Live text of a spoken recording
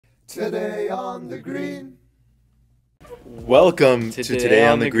Today on the Green. Welcome to Today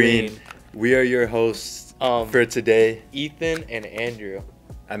on the Green. We are your hosts for today. Ethan and Andrew.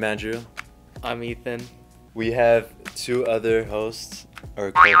 I'm Andrew. I'm Ethan. We have two other hosts,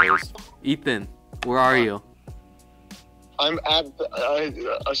 or co-hosts. Ethan, where are you? I'm at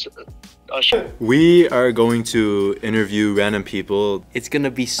We are going to interview random people. It's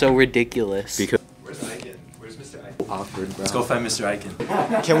gonna be so ridiculous. Because where's Icon? Where's Mr. Icon? Awkward, bro. Let's go find Mr.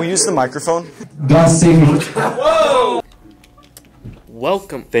 Icon. Can we use the microphone? Whoa!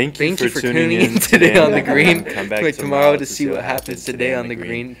 Welcome. Thank you for tuning in today on the Green. Come back Wait, tomorrow to see what happens today on the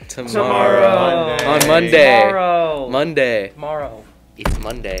Green. Tomorrow. On Monday. Tomorrow. Monday. Tomorrow. It's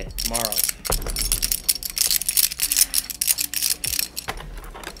Monday. Tomorrow.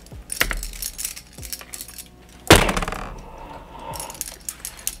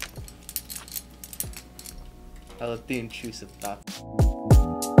 I love the intrusive thought.